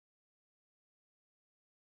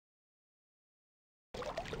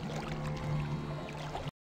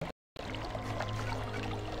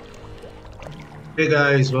Hey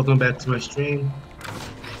guys, welcome back to my stream.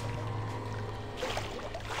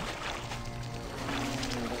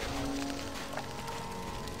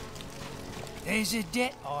 There's a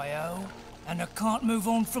debt I owe, and I can't move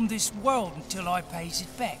on from this world until I pays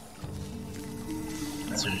it back.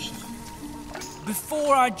 That's finished.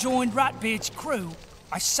 Before I joined Ratbeard's crew,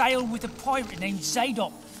 I sailed with a pirate named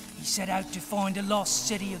Zadok. He set out to find a lost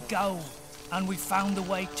city of gold, and we found the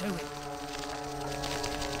way to it.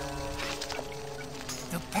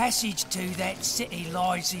 The passage to that city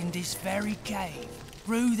lies in this very cave,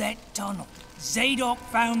 through that tunnel. Zadok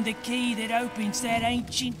found the key that opens that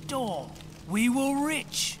ancient door. We were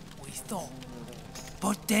rich, we thought.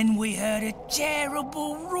 But then we heard a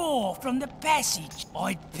terrible roar from the passage.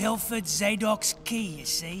 I'd pilfered Zadok's key, you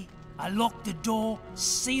see. I locked the door,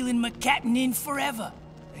 sealing my captain in forever.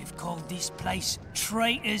 They've called this place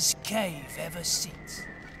Traitor's Cave ever since.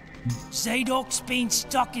 Zadok's been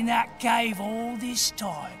stuck in that cave all this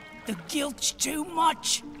time. The guilt's too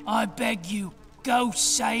much. I beg you, go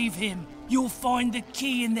save him. You'll find the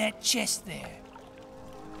key in that chest there.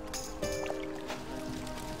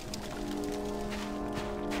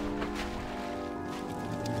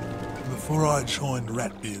 Before I joined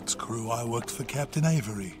Ratbeard's crew, I worked for Captain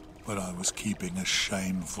Avery, but I was keeping a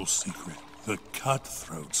shameful secret. The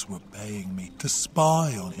cutthroats were paying me to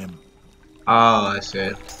spy on him. Oh, I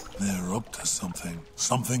see. They're up to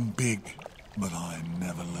something big, but I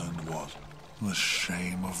never learned what. The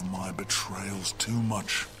shame of my betrayal's too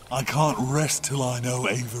much. I can't rest till I know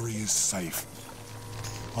Avery is safe.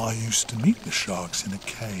 I used to meet the sharks in a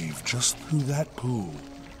cave just through that pool.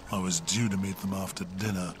 I was due to meet them after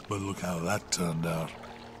dinner, but look how that turned out.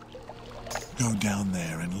 Go down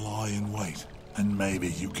there and lie in wait, and maybe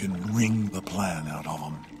you can wring the plan out of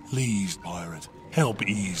them. Please, pirate, help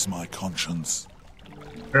ease my conscience.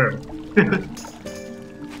 Sure.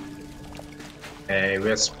 Okay,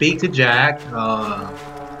 we'll speak to Jack.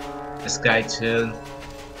 This guy too.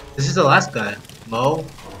 This is the last guy. Mo.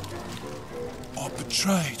 I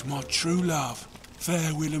betrayed my true love.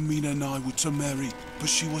 Fair Wilhelmina and I were to marry, but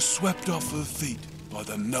she was swept off her feet by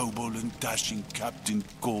the noble and dashing Captain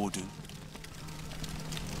Gordon.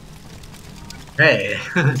 Hey.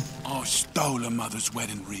 I stole her mother's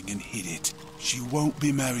wedding ring and hid it. She won't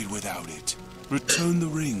be married without it. Return the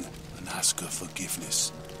ring and ask her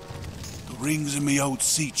forgiveness. The ring's in me old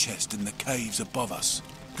sea chest in the caves above us.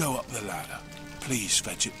 Go up the ladder. Please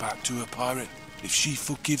fetch it back to her, pirate. If she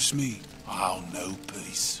forgives me, I'll know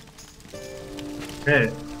peace. Okay.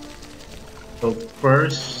 So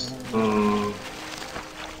first,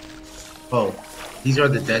 oh, these are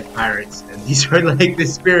the dead pirates, and these are like the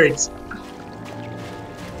spirits.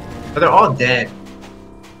 But they're all dead.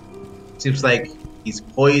 Seems like he's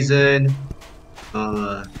poisoned.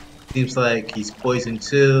 Seems like he's poisoned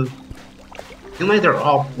too. Seems like they're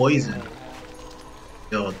all poisoned.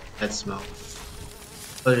 Yo, that smell.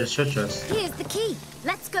 Oh, there's us. Here's the key.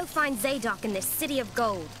 Let's go find Zadok in this city of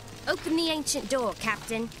gold. Open the ancient door,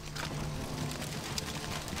 Captain.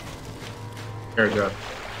 There we go.